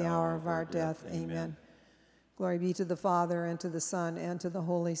and at the hour of our death. Amen. Glory be to the Father, and to the Son, and to the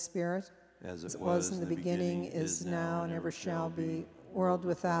Holy Spirit, as it was in the beginning, is now, and ever shall be, world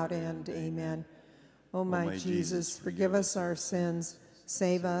without end. Amen. O my Jesus, forgive us our sins,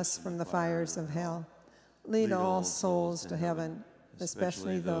 save us from the fires of hell. Lead all souls to heaven,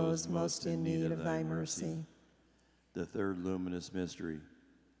 especially those most in need of thy mercy. The third luminous mystery,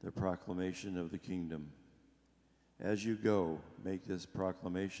 the proclamation of the kingdom. As you go, make this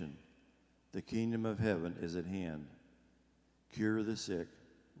proclamation. The kingdom of heaven is at hand. Cure the sick,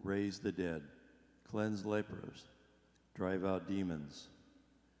 raise the dead, cleanse lepers, drive out demons.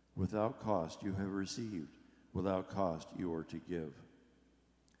 Without cost you have received, without cost you are to give.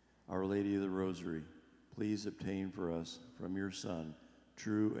 Our Lady of the Rosary, please obtain for us from your Son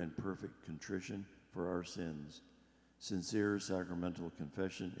true and perfect contrition for our sins, sincere sacramental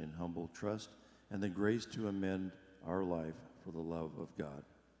confession in humble trust, and the grace to amend our life for the love of God.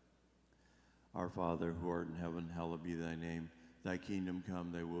 Our Father, who art in heaven, hallowed be thy name. Thy kingdom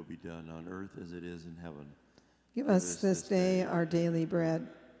come, thy will be done on earth as it is in heaven. Give us this day our daily bread,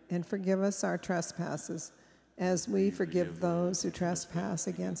 and forgive us our trespasses, as we forgive those who trespass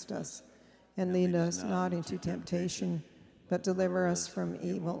against us. And lead us not into temptation, but deliver us from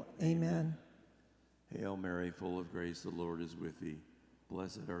evil. Amen. Hail Mary, full of grace, the Lord is with thee.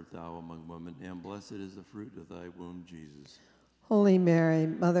 Blessed art thou among women, and blessed is the fruit of thy womb, Jesus. Holy Mary,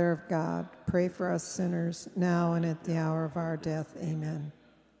 Mother of God, pray for us sinners, now and at the hour of our death. Amen.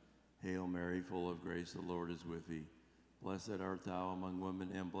 Hail Mary, full of grace, the Lord is with thee. Blessed art thou among women,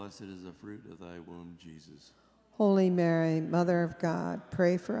 and blessed is the fruit of thy womb, Jesus. Holy Mary, Mother of God,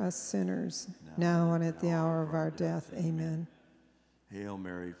 pray for us sinners, now and at the hour of our death. Amen. Hail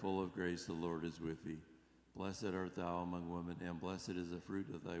Mary, full of grace, the Lord is with thee. Blessed art thou among women, and blessed is the fruit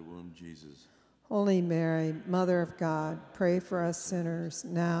of thy womb, Jesus. Holy Mary, Mother of God, pray for us sinners,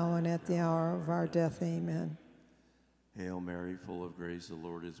 now and at the hour of our death. Amen. Hail Mary, full of grace, the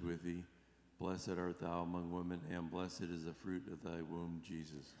Lord is with thee. Blessed art thou among women, and blessed is the fruit of thy womb,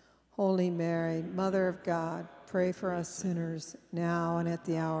 Jesus. Holy Mary, Mother of God, pray for us sinners, now and at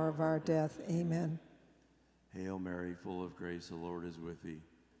the hour of our death. Amen. Hail Mary, full of grace, the Lord is with thee.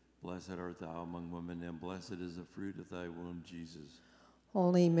 Blessed art thou among women, and blessed is the fruit of thy womb, Jesus.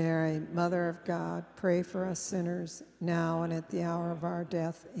 Holy Mary, Mother of God, pray for us sinners, now and at the hour of our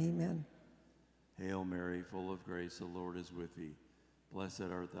death. Amen. Hail Mary, full of grace, the Lord is with thee. Blessed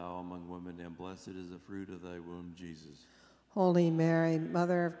art thou among women, and blessed is the fruit of thy womb, Jesus. Holy Mary,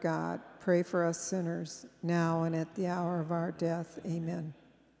 Mother of God, pray for us sinners, now and at the hour of our death. Amen.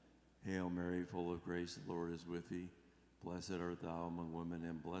 Hail Mary, full of grace, the Lord is with thee. Blessed art thou among women,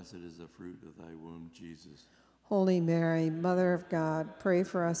 and blessed is the fruit of thy womb, Jesus. Holy Mary, Mother of God, pray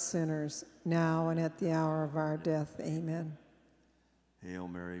for us sinners, now and at the hour of our death. Amen. Hail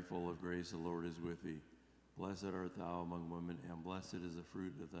Mary, full of grace, the Lord is with thee. Blessed art thou among women, and blessed is the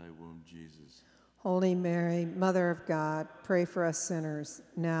fruit of thy womb, Jesus. Holy Mary, Mother of God, pray for us sinners,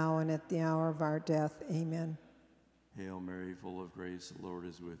 now and at the hour of our death. Amen. Hail Mary, full of grace, the Lord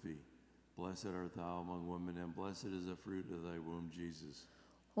is with thee. Blessed art thou among women, and blessed is the fruit of thy womb, Jesus.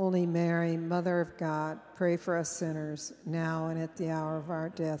 Holy Mary, Mother of God, pray for us sinners, now and at the hour of our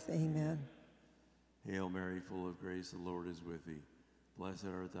death. Amen. Hail Mary, full of grace, the Lord is with thee. Blessed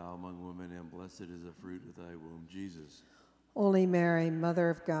art thou among women, and blessed is the fruit of thy womb, Jesus. Holy Mary, Mother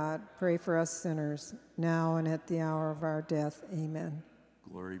of God, pray for us sinners, now and at the hour of our death. Amen.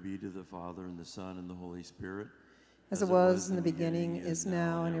 Glory be to the Father, and the Son, and the Holy Spirit. As it was in the beginning, is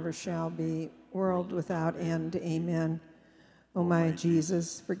now, and ever shall be, world without end. Amen. O my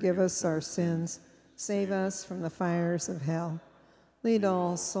Jesus, forgive us our sins, save us from the fires of hell. Lead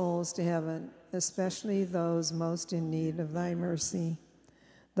all souls to heaven, especially those most in need of thy mercy.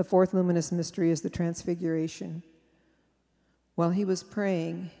 The fourth luminous mystery is the Transfiguration. While he was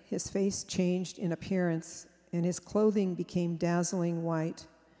praying, his face changed in appearance, and his clothing became dazzling white.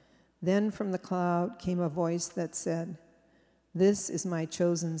 Then from the cloud came a voice that said, "This is my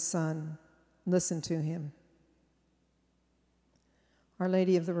chosen Son. Listen to him." Our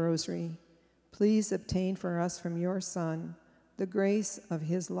Lady of the Rosary, please obtain for us from your Son the grace of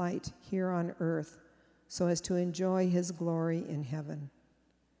his light here on earth, so as to enjoy his glory in heaven.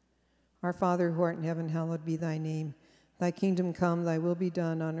 Our Father, who art in heaven, hallowed be thy name. Thy kingdom come, thy will be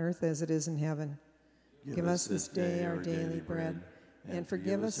done on earth as it is in heaven. Give us this day our daily bread, and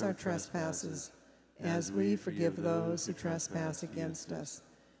forgive us our trespasses, as we forgive those who trespass against us.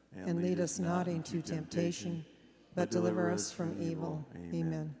 And lead us not into temptation, but deliver us from evil.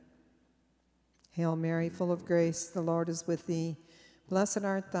 Amen. Hail Mary, full of grace, the Lord is with thee. Blessed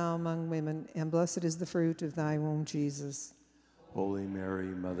art thou among women, and blessed is the fruit of thy womb, Jesus. Holy Mary,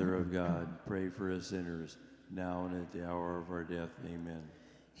 Mother of God, pray for us sinners, now and at the hour of our death. Amen.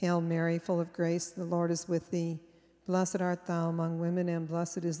 Hail Mary, full of grace, the Lord is with thee. Blessed art thou among women, and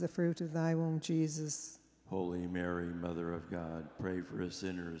blessed is the fruit of thy womb, Jesus. Holy Mary, Mother of God, pray for us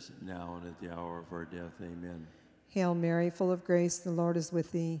sinners, now and at the hour of our death. Amen. Hail Mary, full of grace, the Lord is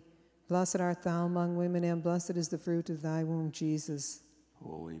with thee. Blessed art thou among women, and blessed is the fruit of thy womb, Jesus.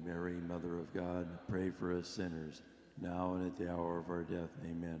 Holy Mary, Mother of God, pray for us sinners, now and at the hour of our death.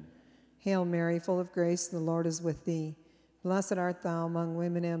 Amen. Hail Mary, full of grace, the Lord is with thee. Blessed art thou among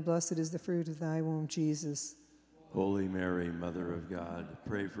women, and blessed is the fruit of thy womb, Jesus. Holy Mary, Mother of God,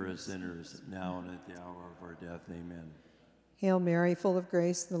 pray for us sinners, now and at the hour of our death. Amen. Hail Mary, full of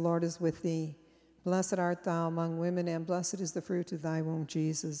grace, the Lord is with thee. Blessed art thou among women, and blessed is the fruit of thy womb,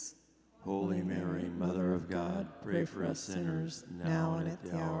 Jesus. Holy Mary, Mother of God, pray for us sinners, now and at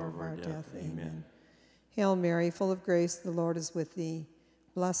the hour of our death. Amen. Hail Mary, full of grace, the Lord is with thee.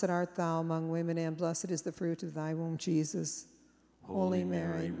 Blessed art thou among women, and blessed is the fruit of thy womb, Jesus. Holy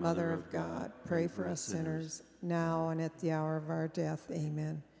Mary, Mother of God, pray for us sinners, now and at the hour of our death.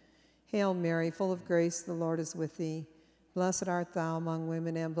 Amen. Hail Mary, full of grace, the Lord is with thee. Blessed art thou among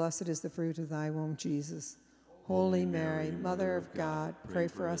women, and blessed is the fruit of thy womb, Jesus. Holy Mary, Mother of God, pray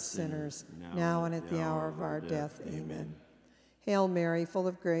for us sinners, now and at the hour of our death. Amen. Hail Mary, full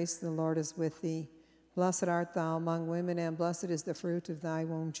of grace, the Lord is with thee. Blessed art thou among women, and blessed is the fruit of thy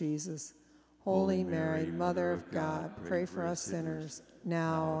womb, Jesus. Holy Mary, Mother of God, pray for us sinners,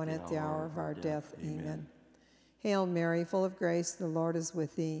 now and at the hour of our death. Amen. Hail Mary, full of grace, the Lord is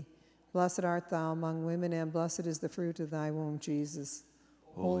with thee. Blessed art thou among women, and blessed is the fruit of thy womb, Jesus.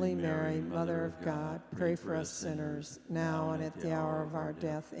 Holy Mary, Mother of God, pray for us sinners, now and at the hour of our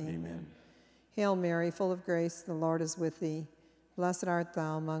death. Amen. Hail Mary, full of grace, the Lord is with thee. Blessed art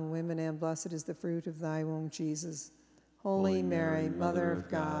thou among women, and blessed is the fruit of thy womb, Jesus. Holy Mary, Mother of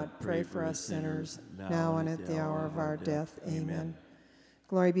God, pray for us sinners, now and at the hour of our death. Amen.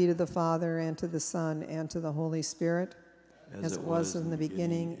 Glory be to the Father, and to the Son, and to the Holy Spirit, as it was in the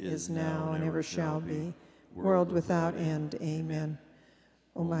beginning, is now, and ever shall be, world without end. Amen.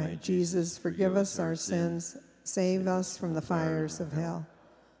 O my Jesus, forgive us our sins, save us from the fires of hell.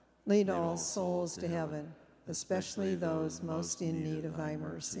 Lead all souls to heaven, especially those most in need of thy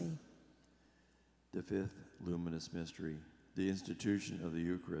mercy. The fifth luminous mystery, the institution of the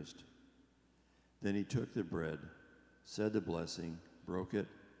Eucharist. Then he took the bread, said the blessing, broke it,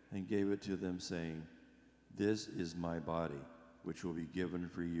 and gave it to them, saying, "This is my body, which will be given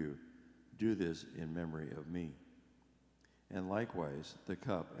for you. Do this in memory of me." And likewise the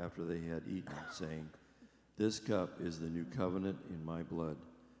cup after they had eaten, saying, "This cup is the new covenant in my blood,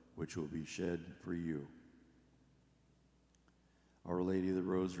 which will be shed for you." Our Lady of the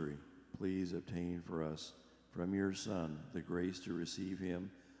Rosary, please obtain for us from your Son the grace to receive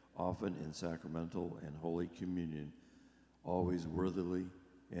him often in sacramental and holy communion, always worthily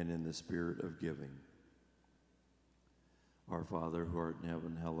and in the spirit of giving. Our Father, who art in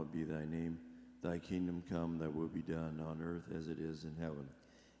heaven, hallowed be thy name. Thy kingdom come, thy will be done on earth as it is in heaven.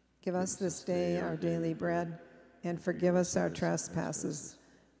 Give us this day our daily bread, and forgive us our trespasses,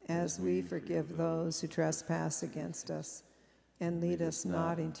 as we forgive those who trespass against us. And lead us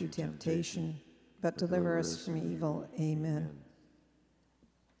not into temptation, but deliver us from evil. Amen.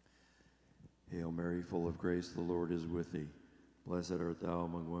 Hail Mary, full of grace, the Lord is with thee. Blessed art thou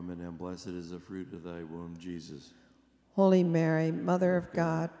among women, and blessed is the fruit of thy womb, Jesus. Holy Mary, Mother of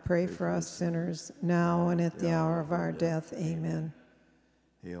God, pray for us sinners, now and at the hour of our death. Amen.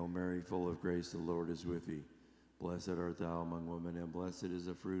 Hail Mary, full of grace, the Lord is with thee. Blessed art thou among women, and blessed is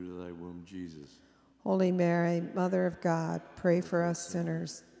the fruit of thy womb, Jesus. Holy Mary, Mother of God, pray for us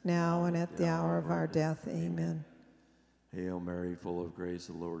sinners, now and at the hour of our death. Amen. Hail Mary, full of grace,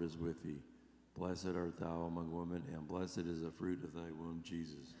 the Lord is with thee. Blessed art thou among women, and blessed is the fruit of thy womb,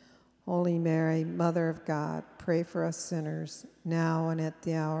 Jesus. Holy Mary, Mother of God, pray for us sinners, now and at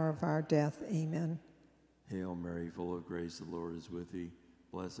the hour of our death. Amen. Hail Mary, full of grace, the Lord is with thee.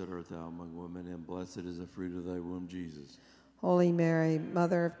 Blessed art thou among women, and blessed is the fruit of thy womb, Jesus. Holy Mary,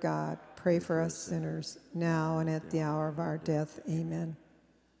 Mother of God, pray for us sinners, now and at the hour of our death. Amen.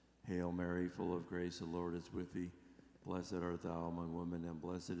 Hail Mary, full of grace, the Lord is with thee. Blessed art thou among women, and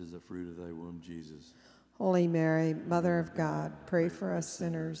blessed is the fruit of thy womb, Jesus. Holy Mary, Mother of God, pray for us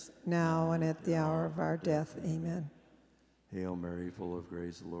sinners, now and at the hour of our death. Amen. Hail Mary, full of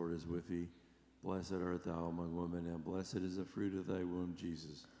grace, the Lord is with thee. Blessed art thou among women, and blessed is the fruit of thy womb,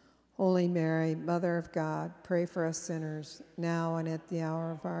 Jesus. Holy Mary, Mother of God, pray for us sinners, now and at the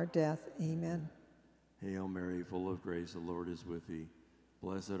hour of our death. Amen. Hail Mary, full of grace, the Lord is with thee.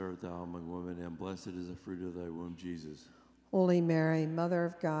 Blessed art thou among women, and blessed is the fruit of thy womb, Jesus. Holy Mary, Mother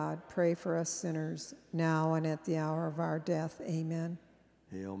of God, pray for us sinners, now and at the hour of our death. Amen.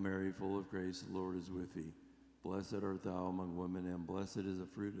 Hail Mary, full of grace, the Lord is with thee. Blessed art thou among women, and blessed is the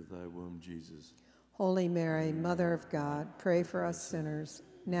fruit of thy womb, Jesus. Holy Mary, Mother of God, pray for us sinners,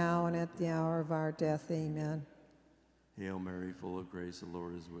 now and at the hour of our death. Amen. Hail Mary, full of grace, the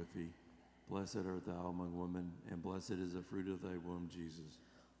Lord is with thee. Blessed art thou among women, and blessed is the fruit of thy womb, Jesus.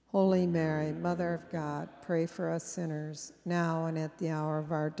 Holy Mary, Mother of God, pray for us sinners, now and at the hour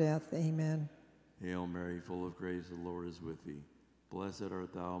of our death. Amen. Hail Mary, full of grace, the Lord is with thee. Blessed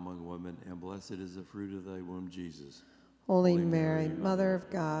art thou among women, and blessed is the fruit of thy womb, Jesus. Holy Mary, Mother of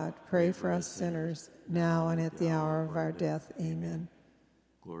God, pray for us sinners, now and at the hour of our death. Amen.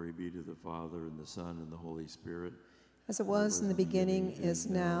 Glory be to the Father, and the Son, and the Holy Spirit. As it was in the beginning, is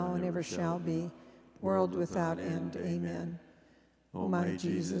now, and ever shall be, world without end. Amen. O my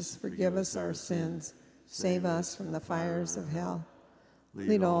Jesus, forgive us our sins, save us from the fires of hell.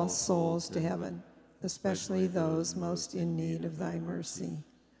 Lead all souls to heaven, especially those most in need of thy mercy.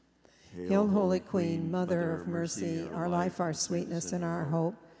 Hail, Holy Queen, Mother of mercy, our life, our sweetness, and our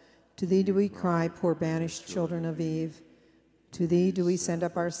hope. To thee do we cry, poor banished children of Eve. To thee do we send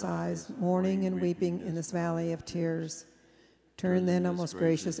up our sighs, mourning and weeping in this valley of tears. Turn then, O most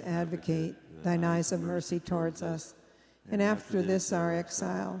gracious Advocate, thine eyes of mercy towards us, and after this our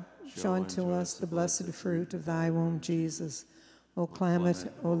exile, show unto us the blessed fruit of thy womb, Jesus. O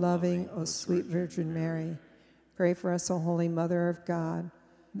clement, O loving, O sweet Virgin Mary, pray for us, O Holy Mother of God,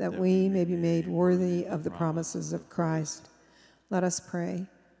 that we may be made worthy of the promises of Christ. Let us pray.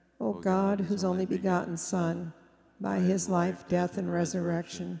 O God, whose only begotten Son, by his life, death, and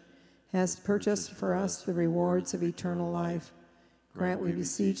resurrection, has purchased for us the rewards of eternal life, grant, we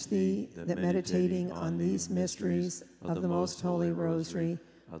beseech thee, that meditating on these mysteries of the most holy Rosary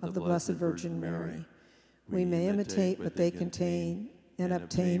of the Blessed Virgin Mary, we may imitate what they contain and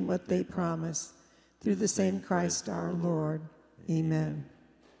obtain what they promise, through the same Christ our Lord. Amen.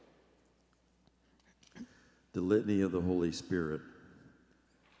 The Litany of the Holy Spirit.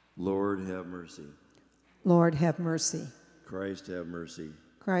 Lord, have mercy. Lord, have mercy. Christ, have mercy.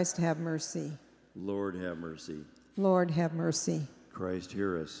 Christ, have mercy. Lord, have mercy. Lord, have mercy. Christ,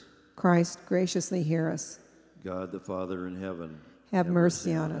 hear us. Christ, graciously hear us. God the Father in heaven, Have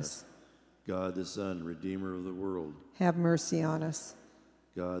mercy on us. God the Son, Redeemer of the world, Have mercy on us.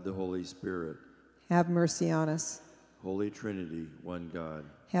 God the Holy Spirit, Have mercy on us. Holy Trinity, one God,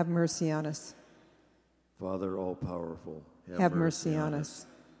 Have mercy on us. Father all-powerful, Have mercy on us.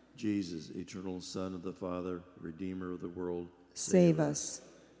 Jesus, eternal Son of the Father, Redeemer of the world, Save us.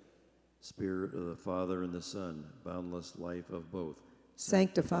 Spirit of the Father and the Son, boundless life of both,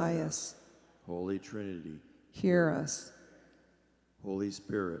 Sanctify us. Holy Trinity, Hear us. Holy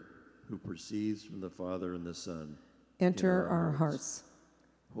Spirit, who proceeds from the Father and the Son, Enter our hearts.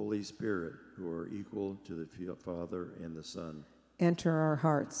 Holy Spirit, who are equal to the Father and the Son, Enter our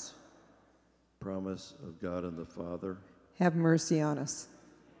hearts. promise of God and the Father, Have mercy on us.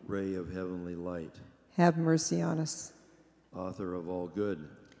 ray of heavenly light, Have mercy on us. author of all good,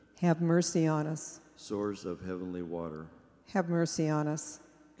 Have mercy on us. source of heavenly water, Have mercy on us.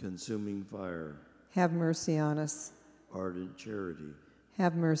 consuming fire, Have mercy on us. ardent charity,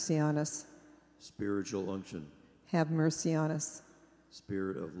 Have mercy on us. spiritual unction, Have mercy on us.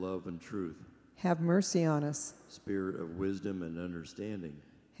 spirit of love and truth, Have mercy on us. spirit of wisdom and understanding,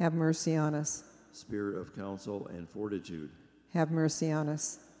 Have mercy on us. spirit of counsel and fortitude, Have mercy on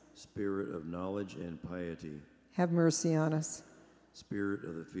us. spirit of knowledge and piety, Have mercy on us. spirit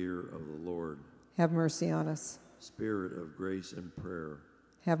of the fear of the Lord, Have mercy on us. spirit of grace and prayer,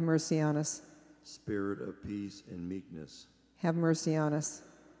 Have mercy on us. spirit of peace and meekness, Have mercy on us.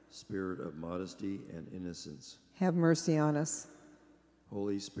 spirit of modesty and innocence, Have mercy on us.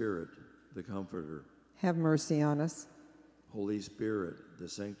 Holy Spirit, the Comforter, Have mercy on us. Holy Spirit, the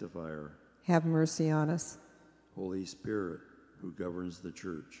Sanctifier, Have mercy on us. Holy Spirit, who governs the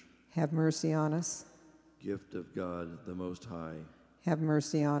Church, Have mercy on us. gift of God the Most High, Have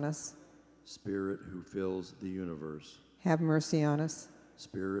mercy on us. Spirit who fills the universe, Have mercy on us.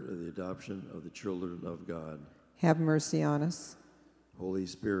 Spirit of the adoption of the children of God, Have mercy on us. Holy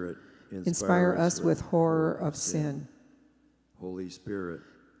Spirit, Inspire us with horror of sin. Holy Spirit,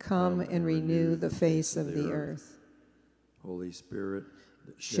 Come and renew the face of the earth. Holy Spirit,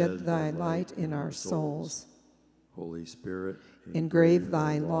 Shed thy light in our souls. Holy Spirit, Engrave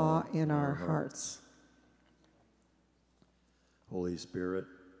thy law in our hearts. Holy Spirit,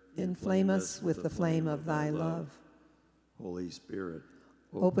 Inflame us with the flame of thy love. Holy Spirit,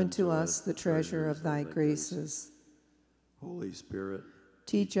 Open to us the treasure of thy graces. Holy Spirit,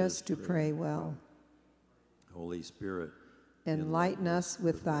 Teach us to pray well. Holy Spirit, Enlighten us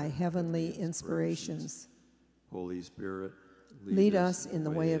with thy heavenly inspirations. Holy Spirit, Lead us in the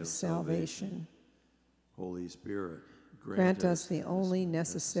way of salvation. Holy Spirit, Grant us the only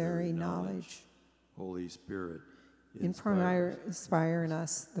necessary knowledge. Holy Spirit, Inspire in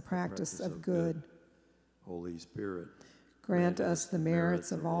us the practice of good. Holy Spirit, Grant us the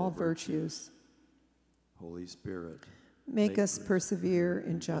merits of all virtues. Holy Spirit, Make us persevere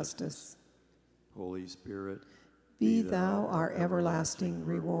in justice. Holy Spirit, Be thou our everlasting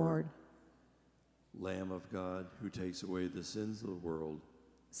reward. Lamb of God, who takes away the sins of the world,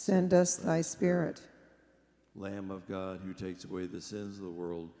 Send us thy Spirit. Lamb of God, who takes away the sins of the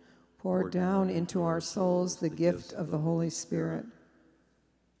world, Pour down into our souls the gift of the Holy Spirit.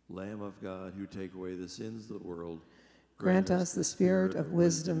 Lamb of God, who take away the sins of the world, Grant us the spirit of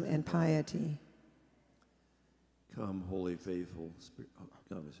wisdom and piety. Come, Holy Faithful,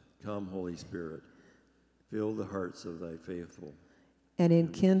 come, Holy Spirit, fill the hearts of thy faithful, And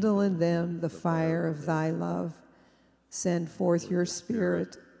enkindle in them the fire of thy love. Send forth your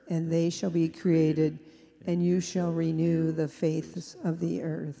Spirit, and they shall be created, and you shall renew the faiths of the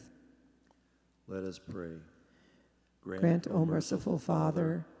earth. Let us pray. Grant, O merciful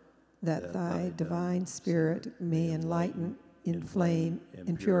Father, that thy divine Spirit may enlighten, inflame,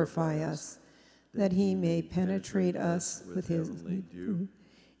 and purify us, that he may penetrate us with his dew,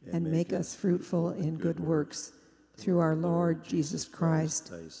 and make us fruitful in good works, through our Lord Jesus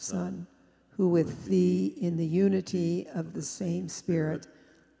Christ, thy Son, who with thee in the unity of the same Spirit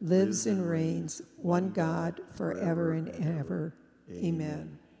lives and reigns, one God, forever and ever.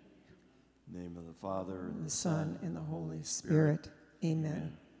 Amen. In the name of the Father, and The Son, and the Holy Spirit.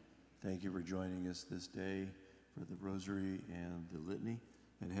 Amen. Thank you for joining us this day for the Rosary and the Litany,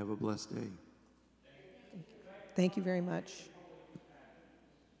 and have a blessed day. Thank you very much.